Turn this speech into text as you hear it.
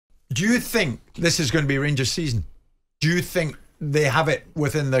Do you think this is going to be Rangers' season? Do you think they have it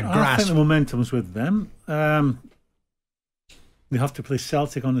within their grasp? I think the momentum's with them. They have to play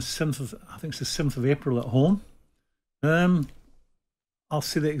Celtic on the 7th of, I think it's the 7th of April at home. I'll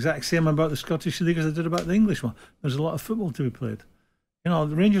say the exact same about the Scottish League as I did about the English one. There's a lot of football to be played. You know,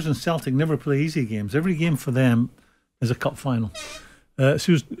 the Rangers and Celtic never play easy games. Every game for them is a cup final.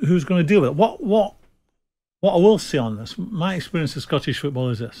 So who's going to deal with it? What I will say on this, my experience of Scottish football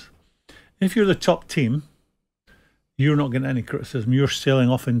is this. If you're the top team, you're not getting any criticism. You're sailing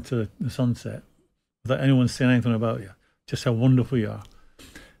off into the sunset without anyone saying anything about you. Just how wonderful you are.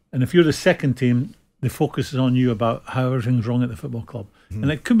 And if you're the second team, the focus is on you about how everything's wrong at the football club. And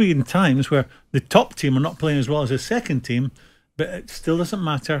it could be in times where the top team are not playing as well as the second team, but it still doesn't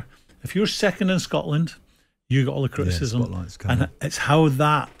matter. If you're second in Scotland, you got all the criticism. And it's how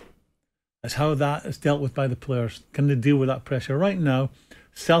that is dealt with by the players. Can they deal with that pressure? Right now,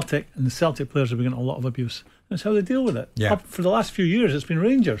 Celtic and the Celtic players are getting a lot of abuse. That's how they deal with it. Yeah. For the last few years, it's been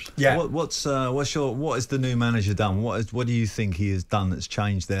Rangers. Yeah. What has the new manager done? What do you think he has done that's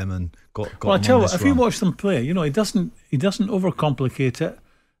changed them and got? Well, I tell you what, if you watch them play, you know he doesn't overcomplicate it.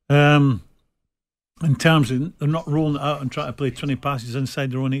 In terms of they're not rolling it out and trying to play 20 passes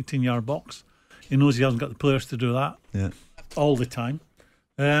inside their own 18-yard box. He knows he hasn't got the players to do that all the time,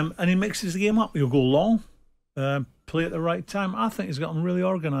 and he mixes the game up. He'll go long. Play at the right time. I think he's got them really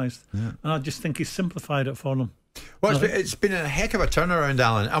organised, and I just think he's simplified it for them. Well, it's been a heck of a turnaround,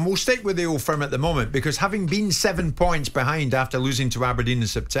 Alan, and we'll stick with the old firm at the moment because having been 7 points behind after losing to Aberdeen in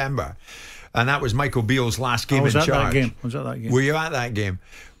September, and that was Michael Beale's last game in charge. I was at that game. Were you at that game?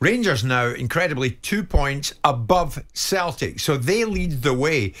 Rangers now, incredibly, 2 points above Celtic, so they lead the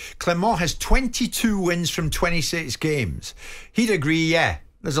way. Clement has 22 wins from 26 games. He'd agree,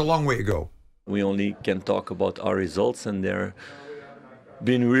 there's a long way to go. We only can talk about our results, and they're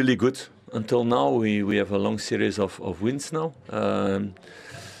been really good until now. We have a long series of wins now,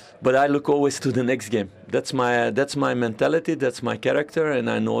 but I look always to the next game. That's my mentality, that's my character, and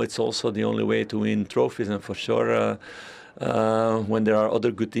I know it's also the only way to win trophies, and for sure when there are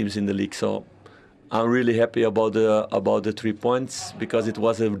other good teams in the league. So I'm really happy about the 3 points because it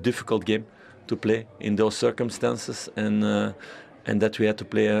was a difficult game to play in those circumstances, and that we had to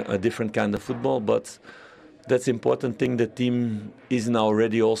play a different kind of football. But that's the important thing. The team is now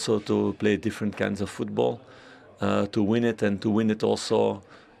ready also to play different kinds of football, to win it, and to win it also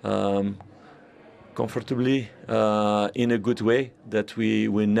comfortably, in a good way, that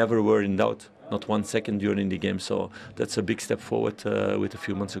we never were in doubt, not 1 second during the game. So that's a big step forward with a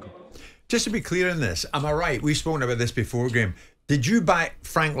few months ago. Just to be clear on this, am I right? We've spoken about this before, Graeme. Did you back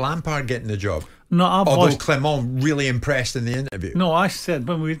Frank Lampard getting the job? No, although Clement really impressed in the interview. No, I said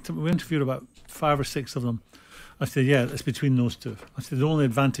when we interviewed about 5 or 6 of them, I said, it's between those two. I said the only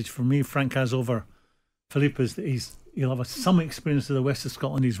advantage for me Frank has over Philippe is that he'll have some experience of the west of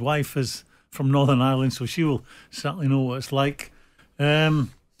Scotland. His wife is from Northern Ireland, so she will certainly know what it's like. But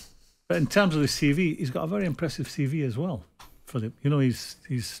in terms of the CV, he's got a very impressive CV as well, Philippe. You know,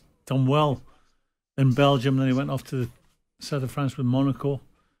 he's done well in Belgium, then he went off to the south of France with Monaco.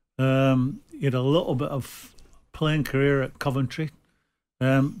 He had a little bit of playing career at Coventry,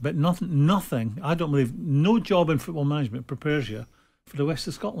 but nothing. I don't believe no job in football management prepares you for the west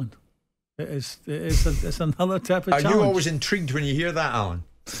of Scotland. It's another type of challenge. Are you always intrigued when you hear that, Alan?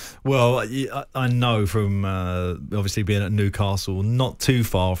 Well, I know from obviously being at Newcastle, not too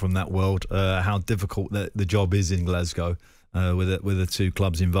far from that world, how difficult the job is in Glasgow. With the 2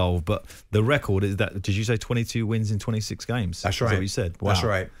 clubs involved, but the record is that, did you say 22 wins in 26 games? That's right. That's what you said. Wow. That's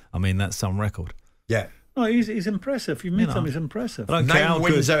right. I mean, that's some record. Yeah. No, he's impressive. You meet him, he's impressive. 9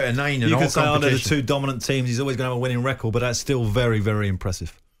 wins out of 9 in you all could say, they're the 2 dominant teams. He's always going to have a winning record, but that's still very, very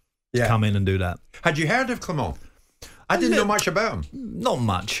impressive to come in and do that. Had you heard of Clement? I didn't know much about him. Not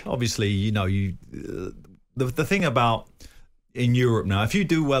much. Obviously, you know, the thing about in Europe now, if you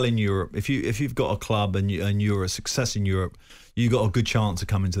do well in Europe, if you've got a club and you're a success in Europe, you got a good chance of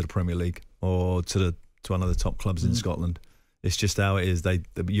coming to the Premier League or to one of the top clubs in Scotland. It's just how it is.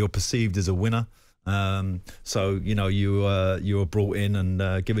 You're perceived as a winner, so you know you were brought in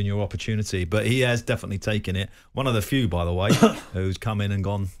and given your opportunity. But he has definitely taken it. One of the few, by the way, who's come in and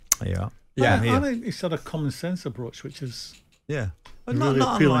gone. Yeah. I think he's had a common sense approach, which is But really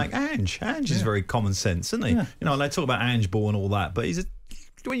not unlike Ange. Ange is very common sense, isn't he? Yeah. You know, they talk about Ange ball and all that, but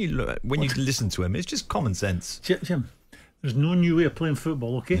when you listen to him, it's just common sense. Jim, there's no new way of playing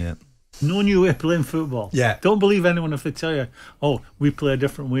football, okay? Yeah. No new way of playing football. Yeah. Don't believe anyone if they tell you, we play a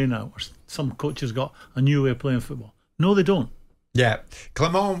different way now, or some coaches got a new way of playing football. No, they don't. Yeah,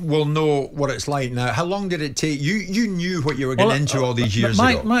 Clement will know what it's like now. How long did it take? You knew what you were getting into all these years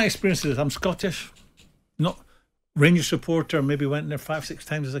ago. My experience is I'm Scottish, not Rangers supporter. Maybe went there 5-6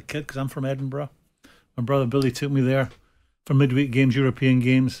 times as a kid because I'm from Edinburgh. My brother Billy took me there for midweek games, European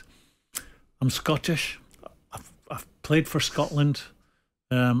games. I'm Scottish. I've played for Scotland.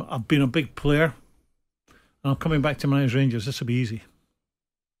 I've been a big player. And I'm coming back to manage Rangers. This will be easy.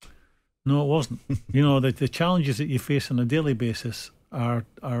 No, it wasn't. You know, the challenges that you face on a daily basis are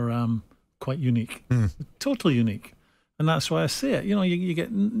quite unique, totally unique, and that's why I say it. You know, you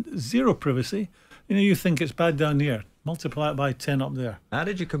get zero privacy. You know, you think it's bad down here, multiply it by 10 up there. How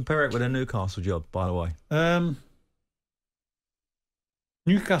did you compare it with a Newcastle job, by the way?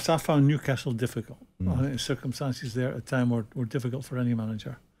 Newcastle, I found Newcastle difficult. I think the circumstances there at the time were difficult for any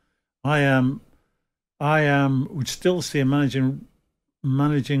manager. I would still say managing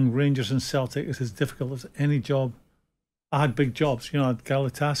Rangers and Celtic is as difficult as any job. I had big jobs, you know, I had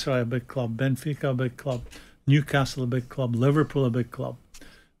Galatasaray, a big club, Benfica, a big club, Newcastle, a big club, Liverpool, a big club,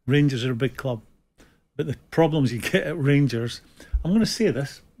 Rangers are a big club. But the problems you get at Rangers, I'm going to say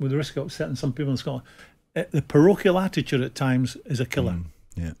this with the risk of upsetting some people in Scotland, the parochial attitude at times is a killer.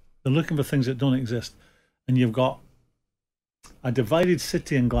 Yeah, they're looking for things that don't exist, and you've got a divided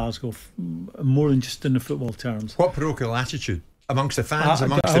city in Glasgow, more than just in the football terms. What parochial attitude? Amongst the fans,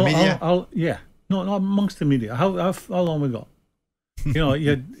 amongst the media? Yeah. No, not amongst the media. How long we got?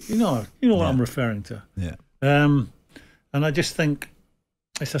 You know what I'm referring to. Yeah. And I just think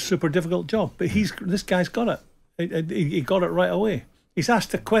it's a super difficult job. But this guy's got it. He got it right away. He's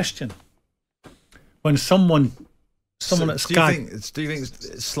asked a question when someone at Sky. Do you think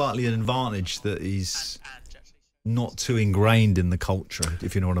it's slightly an advantage that he's not too ingrained in the culture,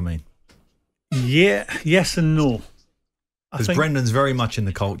 if you know what I mean? Yeah. Yes and no. Because Brendan's very much in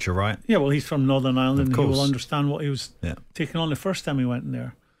the culture, right? Yeah, well, he's from Northern Ireland, and he will understand what he was taking on the first time he went in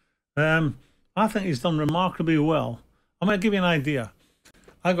there. I think he's done remarkably well. I might give you an idea.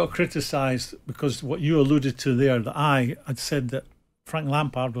 I got criticised because what you alluded to there, that I had said that Frank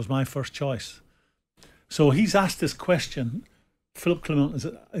Lampard was my first choice. So he's asked this question. Philip Clement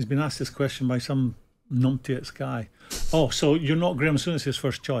has been asked this question by some numpty at Sky. Oh, so you're not Graeme Souness'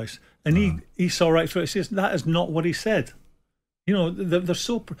 first choice? And he saw right through it. He says, that is not what he said. You know, they're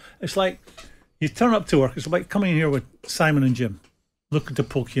so... It's like you turn up to work. It's like coming in here with Simon and Jim, looking to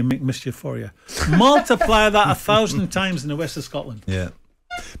poke you and make mischief for you. Multiply that 1,000 times in the west of Scotland. Yeah.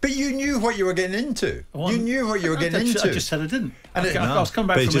 But you knew what you were getting into. You knew what you were getting into. I just said I didn't. And I was coming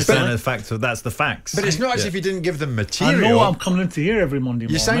back but from just saying the fact that's the facts. But it's not as if you didn't give them material. I know what I'm coming into here every Monday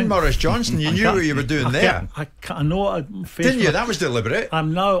morning. You signed Maurice Johnson. You knew what you were doing there. I know what I'm facing. Didn't you? That was deliberate.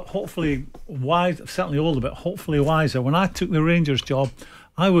 I'm now hopefully wise, certainly older, but hopefully wiser. When I took the Rangers job,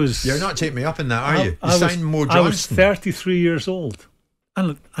 I was... You're not taking me up in that, are you? You signed Mo Johnson. I was 33 years old.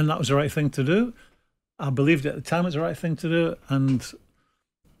 And that was the right thing to do. I believed at the time it was the right thing to do, and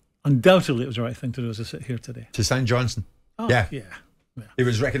undoubtedly it was the right thing to do as I sit here today. To sign Johnson? Oh, yeah. He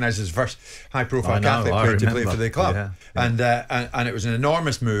was recognised as the first high-profile Catholic player to play for the club. Yeah. And it was an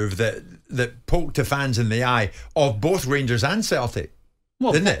enormous move that poked the fans in the eye of both Rangers and Celtic,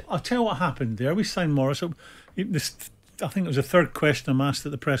 didn't it? I'll tell you what happened there. We signed Morris. I think it was the third question I'm asked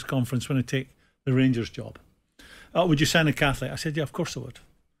at the press conference when I take the Rangers job. Would you sign a Catholic? I said, yeah, of course I would.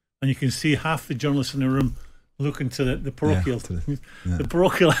 And you can see half the journalists in the room looking to the parochial, the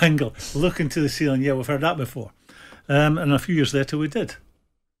parochial angle, looking to the ceiling. Yeah, we've heard that before. And a few years later, we did,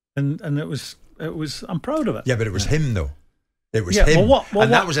 and it was. I'm proud of it. Yeah, but it was him though. It was him,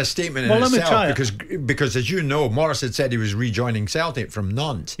 that was a statement in itself. Because as you know, Morris had said he was rejoining Celtic from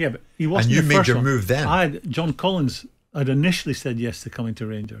Nantes. Yeah, but he wasn't. And you made your move then. John Collins had initially said yes to coming to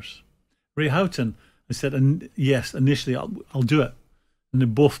Rangers. Ray Houghton had said yes initially. I'll do it. And they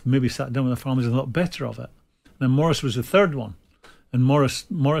both maybe sat down with their families and thought better of it. And then Morris was the third one, and Morris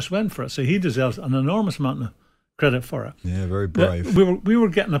went for it. So he deserves an enormous amount of credit for it. Yeah, very brave. We were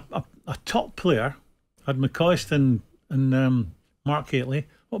getting a top player. Had McCoist and Mark Haitley.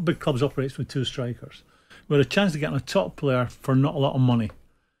 What big clubs operates with two strikers? We had a chance of getting a top player for not a lot of money,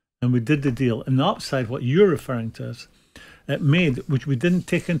 and we did the deal. And the upside, what you're referring to, is it made, which we didn't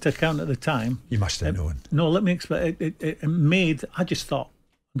take into account at the time. You must have known. No, let me explain. It made, I just thought,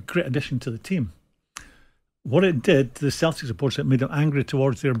 a great addition to the team. What it did to the Celtic supporters, it made them angry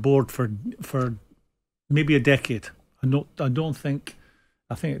towards their board for maybe a decade. I think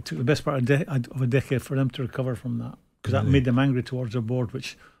it took the best part of a decade for them to recover from that, because that made them angry towards their board,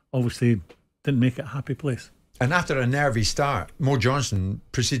 which obviously didn't make it a happy place. And after a nervy start, Mo Johnson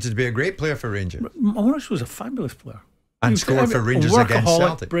proceeded to be a great player for Rangers. Morris was a fabulous player. And scored for Rangers against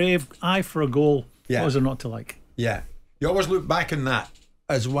Celtic. Brave, eye for a goal. Yeah. What was there not to like? Yeah. You always look back on that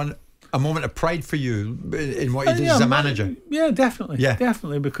as a moment of pride for you in what you did as a manager. Yeah, definitely. Yeah.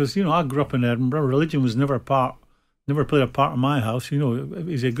 Definitely, because, I grew up in Edinburgh. Religion was never played a part in my house.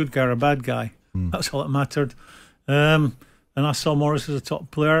 Is he a good guy or a bad guy? That's all that mattered. And I saw Morris as a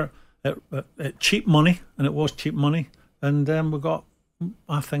top player at cheap money, and it was cheap money. And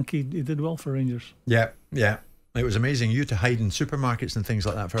I think he did well for Rangers. Yeah. It was amazing. You had to hide in supermarkets and things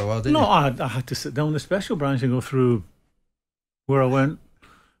like that for a while, didn't you? No, I had to sit down in the special branch and go through where I went.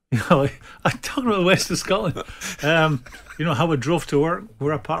 I'm talking about the west of Scotland. How I drove to work,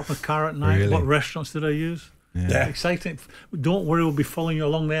 where I parked my car at night, Really? what restaurants did I use. Yeah. Exciting. Don't worry, we'll be following you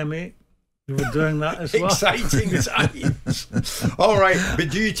along the M8. We were doing that as well. Exciting times. All right, but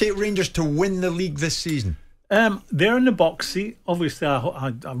do you take Rangers to win the league this season? They're in the box seat. Obviously,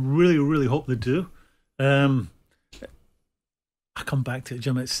 I really, really hope they do. I come back to it,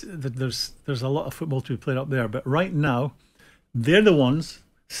 Jim. There's a lot of football to be played up there, but right now, they're the ones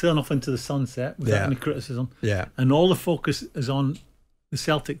sailing off into the sunset without any criticism. Yeah. And all the focus is on the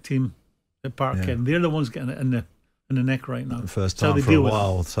Celtic team at Parkhead. They're the ones getting it in the neck right now. First time for a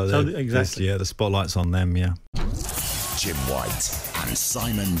while. Exactly. The spotlight's on them, yeah. Jim White and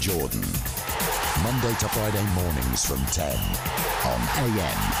Simon Jordan. Monday to Friday mornings from 10 on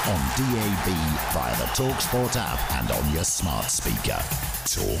AM, on DAB, via the TalkSPORT app and on your smart speaker.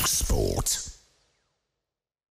 TalkSPORT.